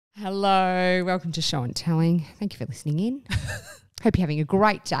Hello, welcome to Show and Telling. Thank you for listening in. Hope you're having a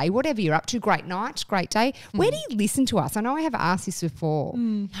great day, whatever you're up to. Great night, great day. Where do you listen to us? I know I have asked this before.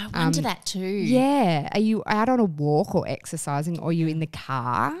 I wonder that too. Yeah. Are you out on a walk or exercising, or are you in the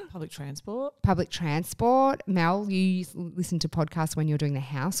car? Public transport. Public transport. Mel, you listen to podcasts when you're doing the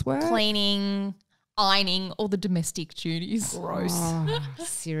housework? Cleaning, ironing, all the domestic duties. Gross. Oh,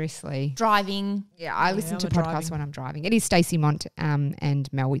 seriously. Driving. Yeah, I listen to I'm a podcasts driving. when I'm driving. It is Stacey, Monty, and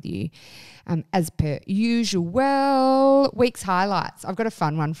Mel with you. As per usual, well, week's highlights. I've got a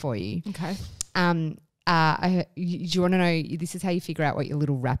fun one for you. Okay. Do you want to know, this is how you figure out what your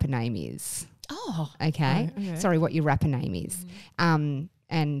little rapper name is. Oh. Okay? Okay. Sorry, what your rapper name is. And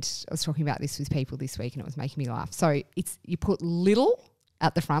I was talking about this with people this week and it was making me laugh. So you put Lil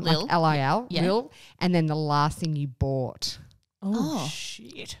at the front, Lil. like Lil, Yeah. Lil, and then the last thing you bought. Oh, Oh.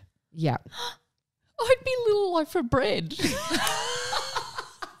 shit. Yeah. I'd be little loaf of bread.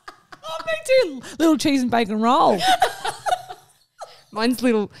 Me too. Little cheese and bacon roll. Mine's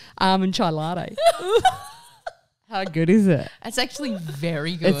little almond chai latte. How good is it? That's actually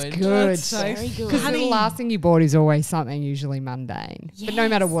very good. It's good. That's so Very good. Because the last thing you bought is always something usually mundane. But no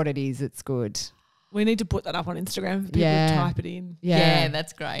matter what it is, it's good. We need to put that up on Instagram for people Yeah. to type it in. Yeah,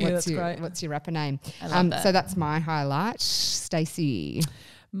 that's great. that's great. What's your rapper name? I love that. So that's my highlight. Stacey.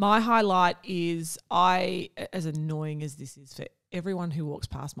 My highlight is as annoying as this is for everyone who walks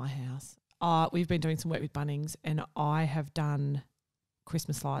past my house, we've been doing some work with Bunnings and I have done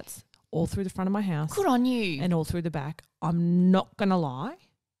Christmas lights all through the front of my house Good on you. and all through the back. I'm not going to lie.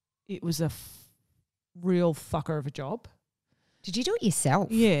 It was a real fucker of a job. Did you do it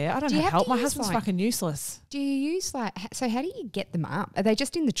yourself? Yeah, I don't Do you have have help. to My use, husband's like- fucking useless. Do you use so how do you get them up? Are they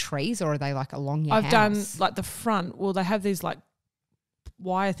just in the trees or are they like along your I've house? done like the front. Well, they have these like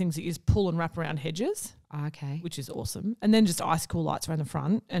wire things that you just pull and wrap around hedges, Okay. which is awesome. And then just icicle lights around the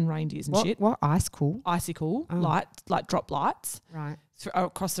front and reindeers and shit. What ice cool? Icicle Oh. lights, like drop lights Right.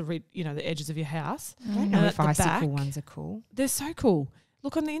 across the the edges of your house. I don't And know at if the icicle back- ones are cool. They're so cool.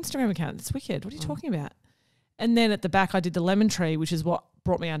 Look on the Instagram account. It's wicked. What are you talking about? And then at the back, I did the lemon tree, which is what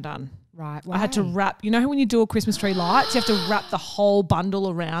brought me undone. Right. I had to why? wrap. You know how when you do a Christmas tree lights, you have to wrap the whole bundle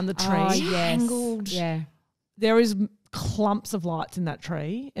around the tree. Oh, yes. Tangled. Yeah. There is clumps of lights in that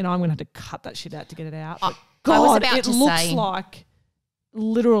tree, and I'm going to have to cut that shit out to get it out. But I was God, about it to looks say- like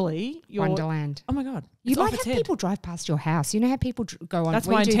literally your. Wonderland. Oh my God! You it's off might its have head. people drive past your house. You know how people go on. That's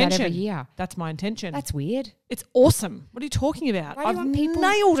we my do intention. that every year. That's my intention. That's weird. It's awesome. What are you talking about? Why do you I've want people-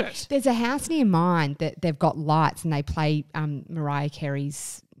 nailed it. There's a house near mine that they've got lights and they play Mariah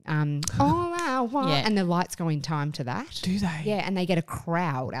Carey's All I Want, Yeah. and the lights go in time to that. Do they? Yeah, and they get a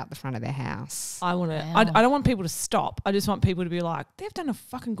crowd out the front of their house. I want to. Wow. I don't want people to stop. I just want people to be like, they've done a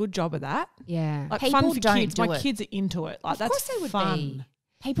fucking good job of that. Yeah. Like People fun for don't kids. do My it. kids are into it. Like Of that's course they would fun. be.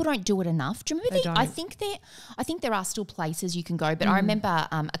 People don't do it enough. Do you remember They I don't. think there are still places you can go, but I remember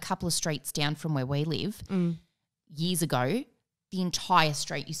a couple of streets down from where we live years ago, the entire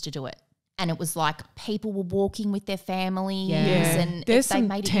street used to do it. And it was like people were walking with their families Yeah. and There's they some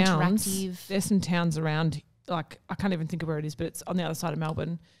made towns. it interactive. There's some towns around. Like I can't even think of where it is, but it's on the other side of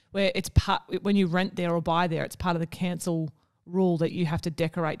Melbourne, where it's part when you rent there or buy there, it's part of the council rule that you have to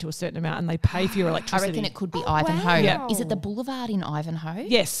decorate to a certain amount, and they pay for your I electricity. reckon it could be Oh, Ivanhoe. wow. Is it the Boulevard in Ivanhoe?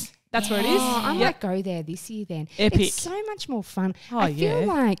 Yes, that's where it is. Oh, I Yep. might go there this year then. Epic. It's so much more fun. Oh, I feel yeah.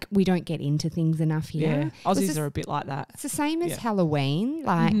 like we don't get into things enough here. Yeah, It was Aussies just- are a bit like that. It's the same as Yeah. Halloween.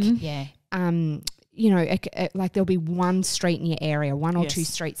 Like, Yeah. like there'll be one street in your area, one or Yes. two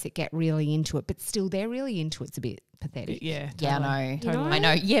streets that get really into it, but still they're really into it. It's a bit pathetic. Yeah, Yeah, totally. I know. Totally. I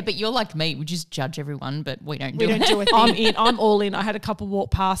know. Yeah, but you're like me. We just judge everyone, but we don't We do don't it. do a thing. I'm in. I'm all in. I had a couple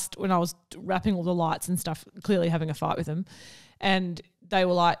walk past when I was wrapping all the lights and stuff, clearly having a fight with them. And they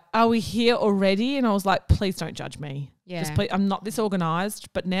were like, "Are we here already?" And I was like, "Please don't judge me. Yeah. Just please, I'm not this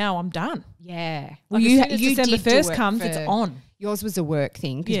organised, but now I'm done." Yeah. Like as soon as December did do 1st it comes, it's for- on. Yours was a work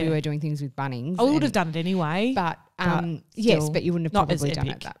thing because we Yeah. were doing things with Bunnings. I would and- have done it anyway. But But yes, still, but you wouldn't have not as probably done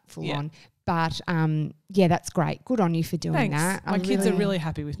it epic. that full Yeah. on. But yeah, that's great. Good on you for doing Thanks. that. My kids are really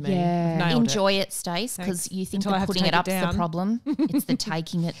happy with me. Yeah. Nailed Enjoy it, Stace, because Thanks. you think Until I that have to putting take it it up's the down. problem. It's the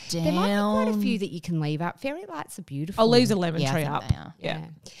taking it down. There might be quite a few that you can leave up. Fairy lights are beautiful. I'll leave the lemon Yeah, I tree think up. they are.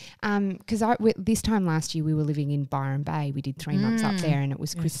 Yeah. Because this time last year we were living in Byron Bay. We did 3 months up there, and it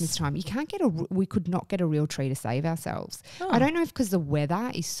was Christmas time. You can't get we could not get a real tree to save ourselves. I don't know if because the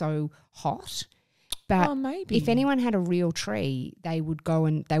weather is so hot. But Oh, maybe. if anyone had a real tree, they would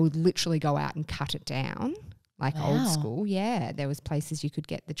literally go out and cut it down, like Wow. old school. Yeah, there was places you could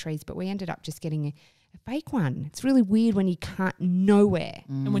get the trees, but we ended up just getting a fake one. It's really weird when you can't nowhere.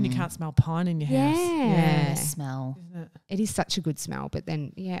 And when you can't smell pine in your house. Yeah. The smell. Isn't it? It is such a good smell. But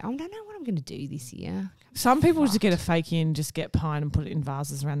then, I don't know what I'm going to do this year. Some people just get a fake in, just get pine and put it in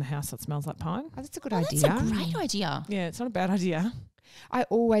vases around the house that smells like pine. Oh, that's a good That's idea. a great idea. Yeah, it's not a bad idea. I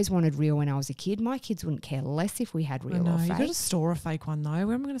always wanted real when I was a kid. My kids wouldn't care less if we had real or you fake. got to store a fake one though.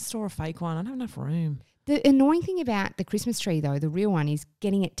 Where am I going to store a fake one? I don't have enough room. The annoying thing about the Christmas tree, though, the real one, is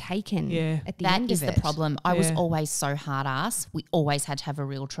getting it taken at the That end is of it. the problem. I was Yeah. always so hard ass. We always had to have a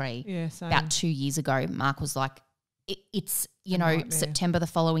real tree. Yeah, same. About 2 years ago, Mark was like, it's, nightmare. September the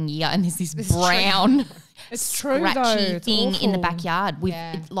following year and there's this This brown It's true though. scratchy It's thing in the awful. backyard.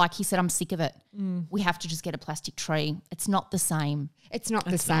 Yeah. Like he said, I'm sick of it. We have to just get a plastic tree. It's not the same. It's not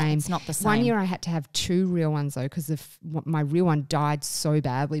the same. It's not the same. One year I had to have 2 real ones, though, because my real one died so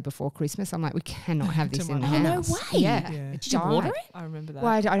badly before Christmas. I'm like, we cannot have this in the Oh, no house. way. Yeah. Yeah. It Did you water died. it? I remember that.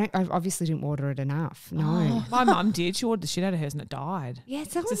 Well, I obviously didn't water it enough. No. Oh. My mum did. She ordered the shit out of hers and it died. Yeah,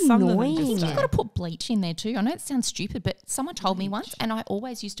 it's so Just some of them annoying. just You've don't. got to put bleach in there too. I know it sounds stupid, but someone told me once, and I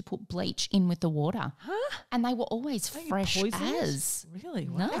always used to put bleach in with the water. Huh? And they were always Don't you fresh poison it? as. Really?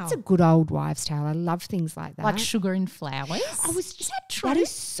 No. Wow. That's a good old wives' tale. I love things like that. Like sugar and flowers. Is that true? That is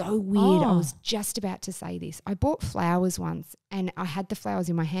so weird. I Oh. was just about to say this. I bought flowers once and I had the flowers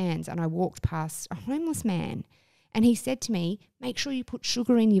in my hands and I walked past a homeless man and he said to me, make sure you put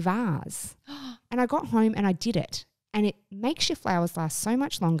sugar in your vase. And I got home and I did it. And it makes your flowers last so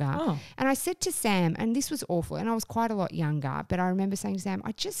much longer. Oh. And I said to Sam, and this was awful, and I was quite a lot younger, but I remember saying to Sam,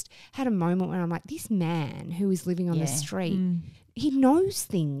 I just had a moment when I'm like, this man who is living on the Yeah. street, he knows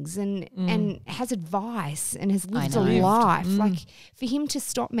things and has advice and has lived a know. life. Like for him to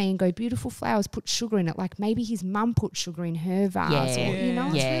stop me and go, beautiful flowers, put sugar in it. Like maybe his mum put sugar in her vase. Yeah. Or, you know,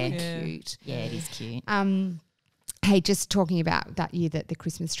 Yeah. it's Yeah. really cute. Yeah, it is cute. Hey, just talking about that year that the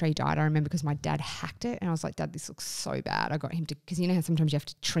Christmas tree died, I remember because my dad hacked it and I was like, Dad, this looks so bad. I got him to, because you know how sometimes you have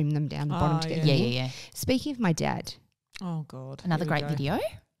to trim them down the bottom to get Yeah, them yeah, in? yeah. Speaking of my dad, Oh, God. Another Here we great go. video.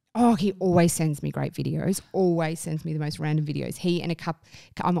 oh, he always sends me great videos, always sends me the most random videos. He and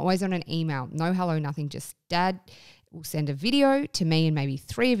I'm always on an email, no hello, nothing, just Dad will send a video to me and maybe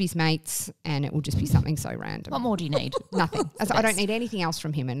 3 of his mates and it will just be something so random. What more do you need? Nothing. I don't need anything else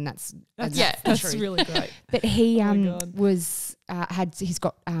from him and that's That's really great. But he Oh my God. was he's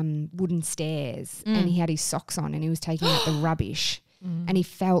got wooden stairs and he had his socks on and he was taking out the rubbish and he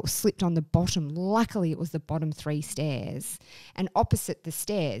slipped on the bottom. Luckily, it was the bottom 3 stairs, and opposite the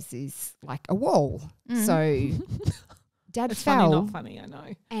stairs is like a wall. So Dad It's fell funny, not funny, I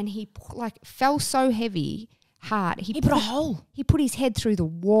know. and he fell so heavy. Hard. He put a hole. He put his head through the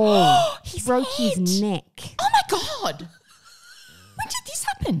wall. His broke head. his neck Oh my God. When did this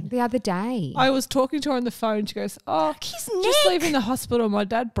happen? the other day. I was talking to her on the phone. She goes, oh, His just neck. leaving the hospital. My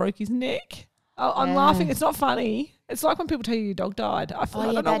dad broke his neck. I'm Yeah. laughing. It's not funny. It's like when people tell you your dog died. I yeah,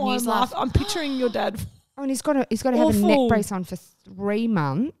 don't know bad why news I'm laugh. laughing. I'm picturing your dad. Oh, and he's got to have a neck Awful. brace on for 3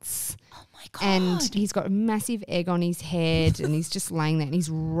 months. Oh my God. And he's got a massive egg on his head and he's just laying there and he's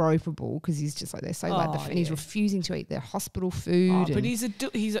ropeable because he's just like, they're so bad. Oh, And he's yeah. refusing to eat the hospital food. Oh, but and-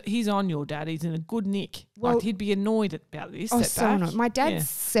 he's on your dad. He's in a good nick. Well- like he'd be annoyed about this. oh, so setback. annoying. My dad's Yeah.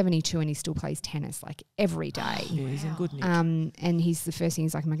 72 and he still plays tennis like every day. Yeah, he's in good nick. And he's the first thing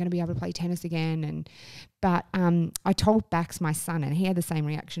he's like, am I going to be able to play tennis again? But I told Bax, my son, and he had the same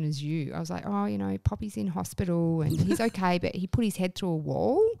reaction as you. I was like, oh, you know, Poppy's in hospital and he's okay, but he put his head through a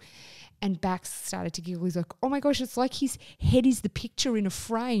wall. And Bax started to giggle. He's like, oh my gosh, it's like his head is the picture in a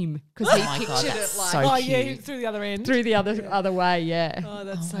frame. Because he Oh my God, pictured that's it like so oh, cute. yeah, through the other end. through the other way, yeah. Oh,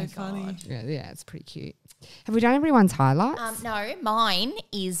 that's so funny. Yeah, it's pretty cute. Have we done everyone's highlights? No, mine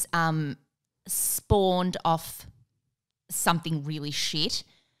is spawned off something really shit.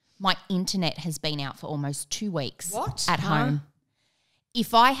 My internet has been out for almost 2 weeks What? at home.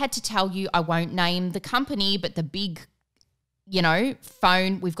 If I had to tell you, I won't name the company, but the big,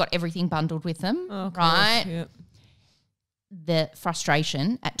 phone, we've got everything bundled with them, Oh, of right? course, yeah. The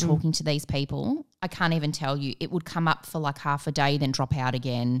frustration at talking to these people, I can't even tell you. It would come up for like half a day, then drop out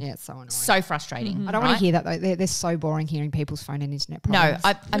again. Yeah, it's so annoying. So frustrating. I don't want to hear that though. They're so boring hearing people's phone and internet No,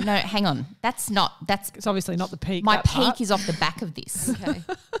 problems. no, hang on. That's It's obviously not the peak. my that peak part. is off the back of this. Okay.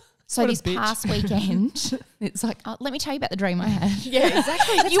 So What a this bitch. past weekend, it's like, let me tell you about the dream I had. Yeah,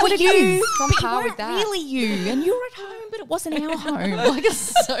 exactly. That's You what were it you, is. It's on but you par with weren't that. really you, and you were at home, but it wasn't our home. Like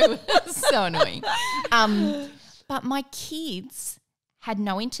it's so annoying. But my kids had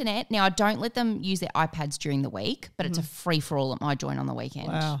no internet. Now I don't let them use their iPads during the week, but it's a free for all at my joint on the weekend.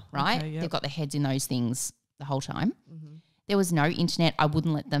 Wow. Right? Okay, yep. They've got their heads in those things the whole time. There was no internet. I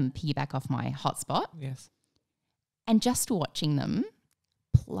wouldn't let them piggyback off my hotspot. Yes. And just watching them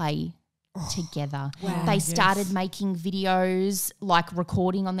play together. Wow. They started making videos, like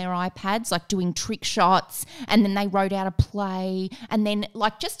recording on their iPads, like doing trick shots, and then they wrote out a play, and then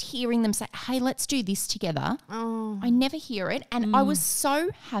like just hearing them say, hey, let's do this together. Oh. I never hear it, and I was so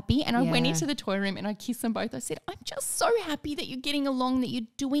happy, and I went Yeah. into the toy room and I kissed them both. I said, I'm just so happy that you're getting along, that you're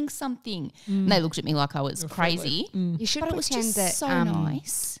doing something. And they looked at me like I was crazy. You should But it was pretend just that so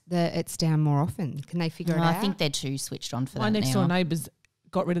nice. that it's down more often. Can they figure it No, out? I think they're too switched on for My that next now. door neighbours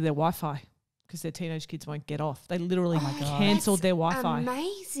got rid of their Wi-Fi because their teenage kids won't get off. They literally cancelled their Wi-Fi.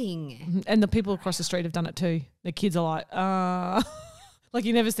 Amazing. And the people across the street have done it too. Their kids are like, like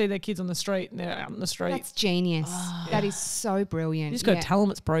you never see their kids on the street and they're out in the street. That's genius. That is so brilliant. You just got to tell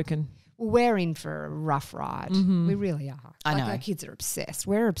them it's broken. Well, we're in for a rough ride. We really are. I know. Our kids are obsessed.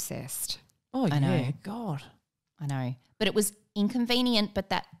 We're obsessed. Oh, I know. God. I know. But it was inconvenient, but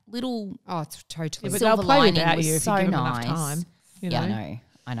that little Oh, it's totally. Yeah, but silver they'll play lining without was you if so you give them nice. enough time. You know? Yeah,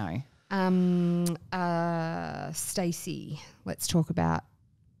 I know. Stacey, let's talk about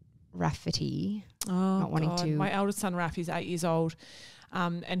Rafferty. Oh, Not wanting God. to- My eldest son, Raph, is 8 years old.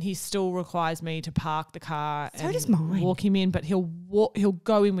 And he still requires me to park the car So and does mine. walk him in, but he'll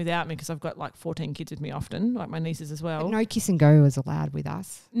go in without me because I've got like 14 kids with me often, like my nieces as well. But no kiss and go is allowed with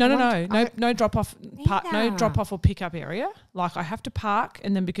us. No I- drop off, no Neither. drop off or pick up area. Like I have to park,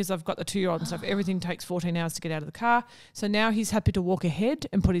 and then because I've got the 2-year-old and stuff, everything takes 14 hours to get out of the car. So now he's happy to walk ahead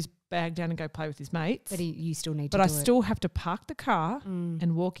and put his bag down and go play with his mates. But you still need to But I do it. still have to park the car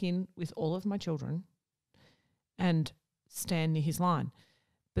and walk in with all of my children and stand near his line.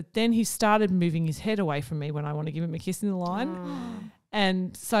 But then he started moving his head away from me when I want to give him a kiss in the line.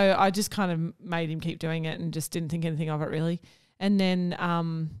 And so I just kind of made him keep doing it and just didn't think anything of it really. And then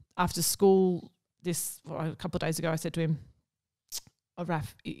after school a couple of days ago, I said to him, oh,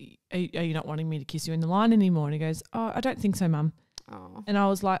 Raph, are you not wanting me to kiss you in the line anymore? And he goes, oh, I don't think so, Mum. Oh. And I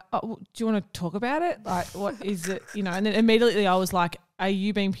was like, oh, well, do you want to talk about it? Like, what is it? You know, and then immediately I was like, are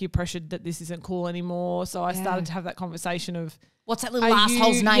you being peer pressured that this isn't cool anymore? So I started to have that conversation of, What's that little Are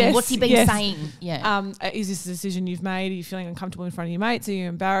asshole's you- name? yes, What's he been yes. saying? Yeah. is this a decision you've made? Are you feeling uncomfortable in front of your mates? Are you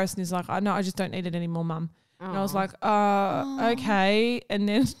embarrassed? And he's like, no, I just don't need it anymore, Mum. And I was like, okay. And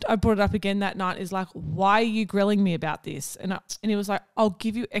then I brought it up again that night. Is like, why are you grilling me about this? And he was like, I'll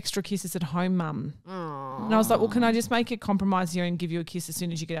give you extra kisses at home, Mum. And I was like, well, can I just make a compromise here and give you a kiss as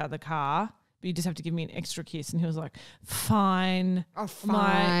soon as you get out of the car? But you just have to give me an extra kiss. And he was like, fine. Oh,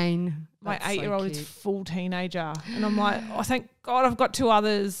 fine. My That's so 8-year-old is cute. full teenager. And I'm like, oh, thank God I've got 2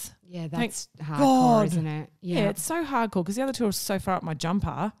 others. Yeah, Thank that's hardcore, God. isn't it? Yeah, it's so hardcore because the other 2 are so far up my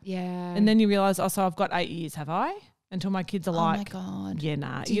jumper. Yeah. And then you realise, oh, so I've got 8 years, have I? Until my kids are Oh like, my God. yeah,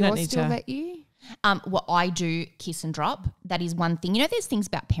 nah, do you don't yours need still to. let you? Well, I do kiss and drop. That is one thing. You know, there's things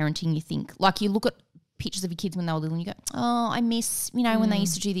about parenting you think, like you look at pictures of your kids when they were little and you go, oh, I miss, when they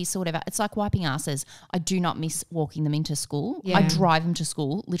used to do this or whatever. It's like wiping asses. I do not miss walking them into school. Yeah. I drive them to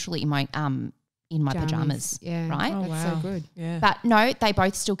school literally in my pajamas. Yeah. Right? Oh, That's wow. so good. Yeah. But no, they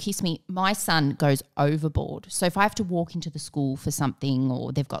both still kiss me. My son goes overboard. So if I have to walk into the school for something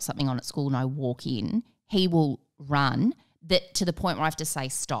or they've got something on at school and I walk in, he will run to the point where I have to say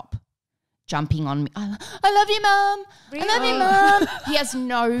stop, jumping on me. I love you, Mum. I love you, Mum. He has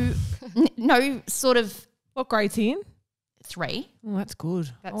no sort of What grade's he in? 3. Oh, that's good.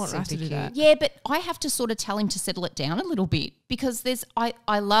 That's I want Raph to super do that. Yeah, but I have to sort of tell him to settle it down a little bit because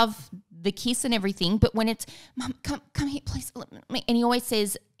I love the kiss and everything, but when it's, Mum, come here, please. And he always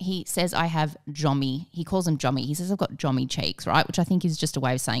says, I have jommy. He calls them jommy. He says I've got jommy cheeks, right? Which I think is just a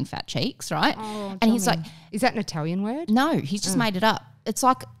way of saying fat cheeks, right? Oh, and he's like, is that an Italian word? no, he's just made it up. It's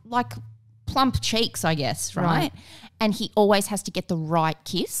like plump cheeks, I guess, right? Right. And he always has to get the right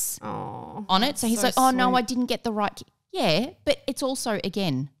kiss on it. So he's so like, oh, no, sweet. I didn't get the right kiss. Yeah, but it's also,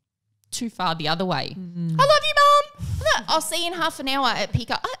 again, too far the other way. Mm-hmm. I love you, Mum. I'll see you in half an hour at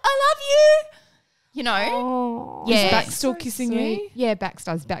pick-up. I love you. You know? Oh, Yeah. Is Bax still kissing you? Yeah, Bax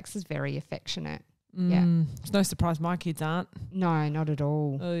does. Bax is very affectionate. Yeah. It's no surprise my kids aren't. No, not at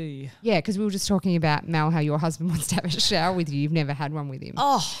all. Oy. Yeah, because we were just talking about, Mel, how your husband wants to have a shower with you. You've never had one with him.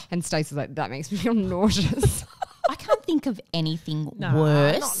 Oh, And Stace was like, that makes me feel nauseous. I can't think of anything No,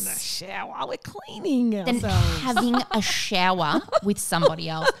 worse not in the shower. We're cleaning than ourselves. having a shower with somebody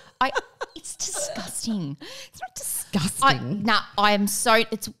else. It's disgusting. It's not disgusting.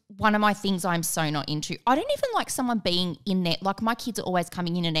 It's one of my things I'm so not into. I don't even like someone being in there. Like my kids are always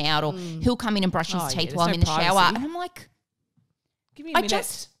coming in and out or he'll come in and brush his Oh, yeah, teeth there's while I'm no in the shower. privacy. And I'm like, Give me a I minute.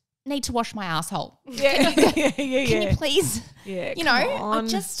 just need to wash my asshole. yeah. Can you please? Yeah, You know, come on.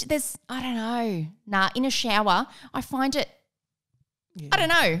 I don't know. Nah, in a shower, I find it I don't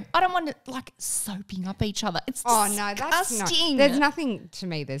know. I don't want to like soaping up each other. It's disgusting. There's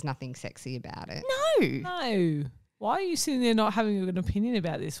nothing sexy about it. No. Why are you sitting there not having an opinion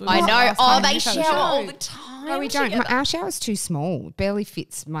about this? I know. Oh, they shower all the time. No, we don't. Our shower's too small. It barely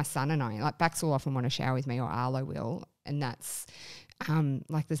fits my son and I. Like Bax will often want to shower with me, or Arlo will, and that's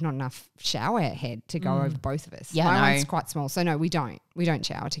like there's not enough shower head to go over both of us. Yeah, my one's quite small, so no, we don't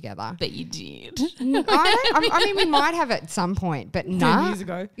shower together. But you did. I mean, we might have at some point, but 10 years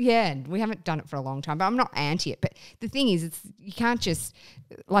ago. Yeah, we haven't done it for a long time. But I'm not anti it. But the thing is, you can't just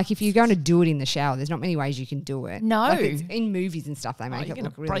like if you're going to do it in the shower, there's not many ways you can do it. No, like in movies and stuff, they make it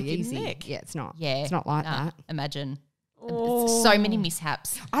look really easy. Neck. Yeah, it's not. Yeah, it's not like that. Imagine. So many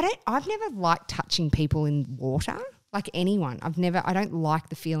mishaps. I've never liked touching people in water. Like anyone. I don't like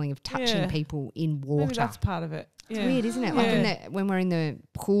the feeling of touching people in water. Maybe that's part of it. It's weird, isn't it? Like when we're in the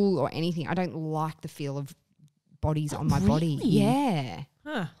pool or anything, I don't like the feel of bodies on my body. Yeah.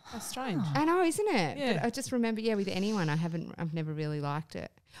 Huh. That's strange. I know, isn't it? Yeah. But I just remember, with anyone, I've never really liked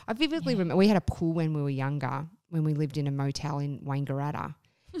it. I vividly remember we had a pool when we were younger, when we lived in a motel in Wangaratta.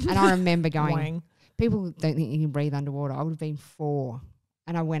 And I remember going, people don't think you can breathe underwater. I would have been 4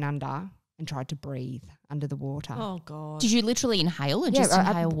 and I went under and tried to breathe under the water. Oh, God. Did you literally inhale or just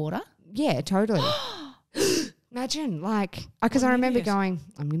inhale water? Yeah, totally. Imagine, like, because I remember going,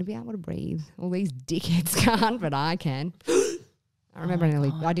 I'm going to be able to breathe. All these dickheads can't, but I can. I remember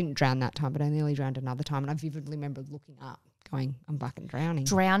I didn't drown that time, but I nearly drowned another time. And I vividly remember looking up going, I'm fucking drowning.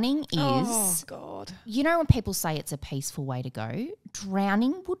 Drowning is, oh, God. You know when people say it's a peaceful way to go?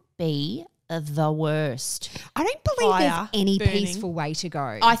 Drowning would be the worst. I don't believe there's any peaceful way to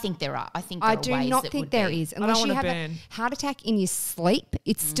go. I think there are. I do not think there is. Unless you have a heart attack in your sleep,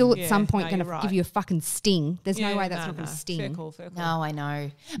 it's still at some point going to give you a fucking sting. There's no way that's not going to sting. Fair call. No, I know.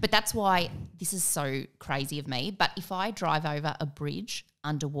 But that's why this is so crazy of me. But if I drive over a bridge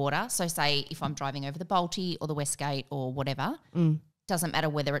underwater, so say if I'm driving over the Balti or the Westgate or whatever, doesn't matter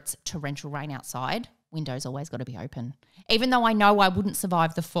whether it's torrential rain outside, window's always got to be open. Even though I know I wouldn't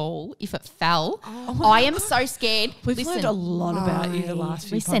survive the fall if it fell, I am so scared. We've learned a lot about you the last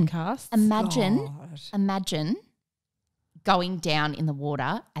few podcasts. Imagine going down in the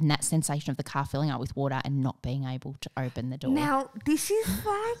water and that sensation of the car filling up with water and not being able to open the door. Now, this is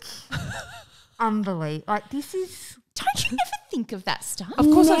like unbelievable. Like this is... Don't you ever think of that stuff? Of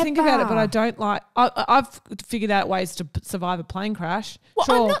course I think about it, but I don't like I've figured out ways to survive a plane crash. Well,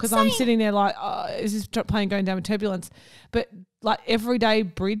 sure, because I'm sitting there like, is this plane going down with turbulence? But like everyday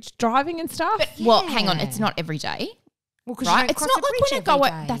bridge driving and stuff. Well, hang on, it's not every day. Well, right? It's not like when I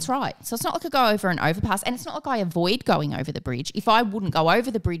go that's right. So it's not like I go over an overpass and it's not like I avoid going over the bridge. If I wouldn't go over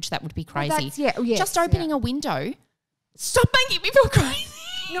the bridge, that would be crazy. Just opening a window. Stop making me feel crazy.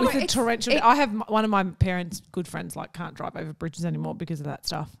 No, with a torrential, I have one of my parents' good friends like can't drive over bridges anymore because of that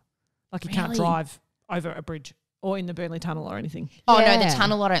stuff. Like he can't drive over a bridge or in the Burnley Tunnel or anything. Oh no, the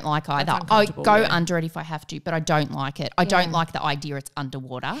tunnel I don't like either. I go under it if I have to, but I don't like it. I don't like the idea it's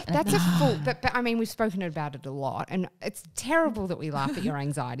underwater. That's a full. But I mean, we've spoken about it a lot, and it's terrible that we laugh at your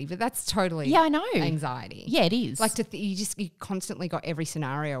anxiety, but that's totally I know anxiety. Yeah, it is. Like you constantly got every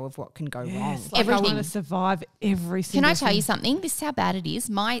scenario of what can go wrong. Like everything. I want to survive every single. Can I tell you something? This is how bad it is.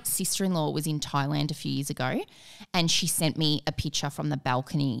 My sister-in-law was in Thailand a few years ago, and she sent me a picture from the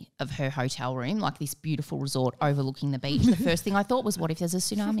balcony of her hotel room, like this beautiful resort overlooking the beach. The first thing I thought was, what if there's a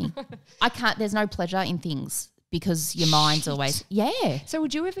tsunami? There's no pleasure in things because your mind's always, So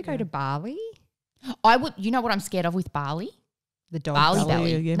would you ever go to Bali? I would. You know what I'm scared of with Bali? The dog Bali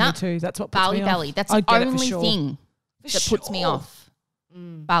belly. Yeah, me too. That's what puts Bali me belly. off. That's the only thing that puts me off.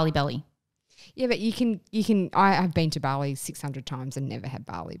 Bali belly. Yeah, but you can. I have been to Bali 600 times and never had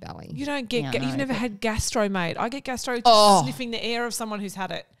Bali belly. You don't get. You've never had gastro, mate. I get gastro just sniffing the air of someone who's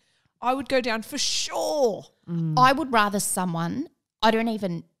had it. I would go down for sure. I would rather someone.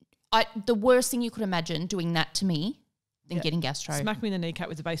 The worst thing you could imagine doing that to me than getting gastro. Smack me in the kneecap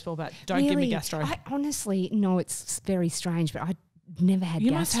with a baseball bat. Don't give me gastro. I honestly, no, it's very strange, but I never had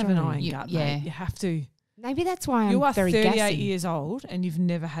gastro. You must have an iron gut, mate. You have to. Maybe that's why you are very 38 gassy. years old and you've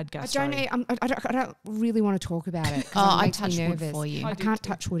never had gastro. I don't really want to talk about it. I touch wood for you. I can't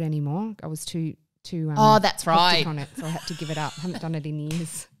touch wood anymore. I was too. That's right. On it, so I had to give it up. I haven't done it in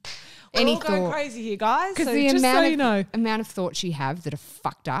years. We're all going crazy here, guys. Because the amount of thoughts you have that are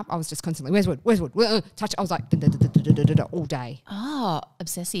fucked up, I was just constantly, where's wood? Touch. I was like, all day. Oh,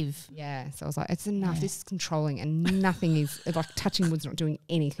 obsessive. Yeah. So I was like, it's enough. Yeah. This is controlling and nothing is, like touching wood's not doing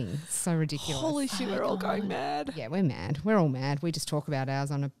anything. It's so ridiculous. Holy shit, we're all going mad. Yeah, we're mad. We're all mad. We just talk about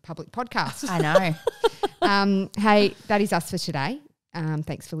ours on a public podcast. I know. Hey, that is us for today.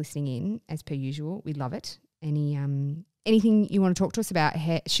 Thanks for listening in, as per usual. We love it. Any anything you want to talk to us about,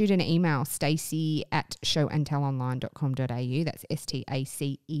 shoot an email, stacey@showandtellonline.com.au. That's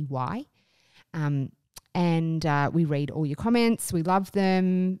STACEY. And we read all your comments. We love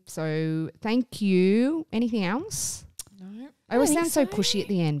them. So thank you. Anything else? No. I always sound so pushy at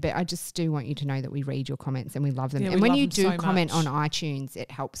the end, but I just do want you to know that we read your comments and we love them. Yeah, and when you do so comment much. on iTunes,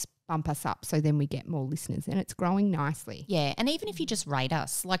 it helps bump us up so then we get more listeners and it's growing nicely. Yeah, and even if you just rate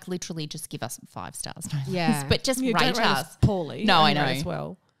us, like literally just give us 5 stars. No Yeah. less, but just You rate don't rate us. poorly. No, I You rate know. as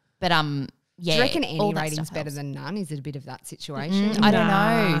well. But yeah. Do you reckon all any that rating's stuff better helps. than none? Is it a bit of that situation? I don't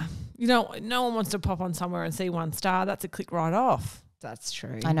know. You know, no one wants to pop on somewhere and see 1 star. That's a click right off. That's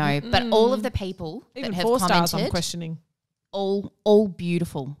true. I know, but all of the people Even that have 4 stars, I'm commented, questioning. all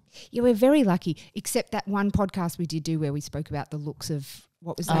beautiful. Yeah, we're very lucky, except that one podcast we did do where we spoke about the looks of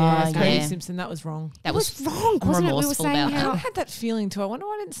what was the Oh, guy's Cody name? yeah. Simpson, that was wrong. That It was wrong, wasn't it? We were remorseful saying about I how had that feeling too. I wonder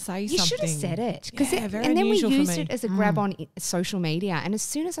why I didn't say you something. should have said it, Yeah, very and then we unusual for used me. it as a grab on social media. And as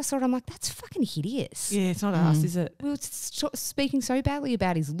soon as I saw it, I'm like, that's fucking hideous. Yeah, it's not us, is it? We were speaking so badly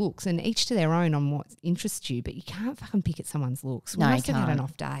about his looks, and each to their own on what interests you, but you can't fucking pick at someone's looks. We No, you must have had an can't.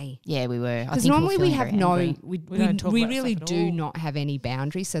 off day. Yeah, we were. Because normally we have no, We don't talk we about really stuff at do all. not have any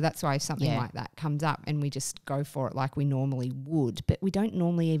boundaries. So that's why if something Yeah. like that comes up and we just go for it like we normally would, but we don't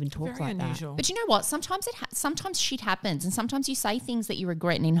normally even talk Very like unusual. But you know what? Sometimes sometimes shit happens, and sometimes you say things that you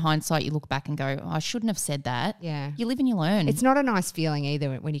regret, and in hindsight, you look back and go, oh, "I shouldn't have said that." that. Yeah. You live and you learn. It's not a nice feeling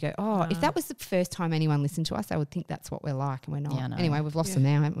either when you go, oh, if that was the first time anyone listened to us, they would think that's what we're like, and we're not. Yeah, I know. Anyway, we've lost them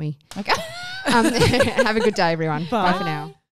now, haven't we? okay. Have a good day, everyone. Bye for now.